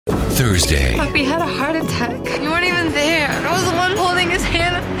Thursday. Papi had a heart attack. You weren't even there. I was the one holding his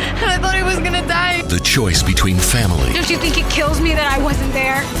hand, and I thought he was gonna die. The choice between family. Don't you think it kills me that I wasn't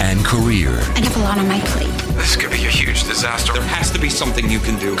there? And career. I have a lot on my plate. This could be a huge disaster. There has to be something you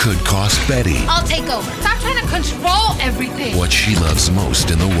can do. Could cost Betty I'll take over. Stop trying to control everything. what she loves most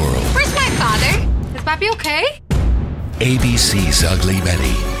in the world. Where's my father? Is Papi okay? ABC's Ugly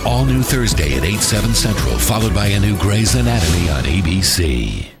Betty. All new Thursday at 8/7 Central, followed by a new Grey's Anatomy on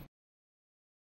ABC.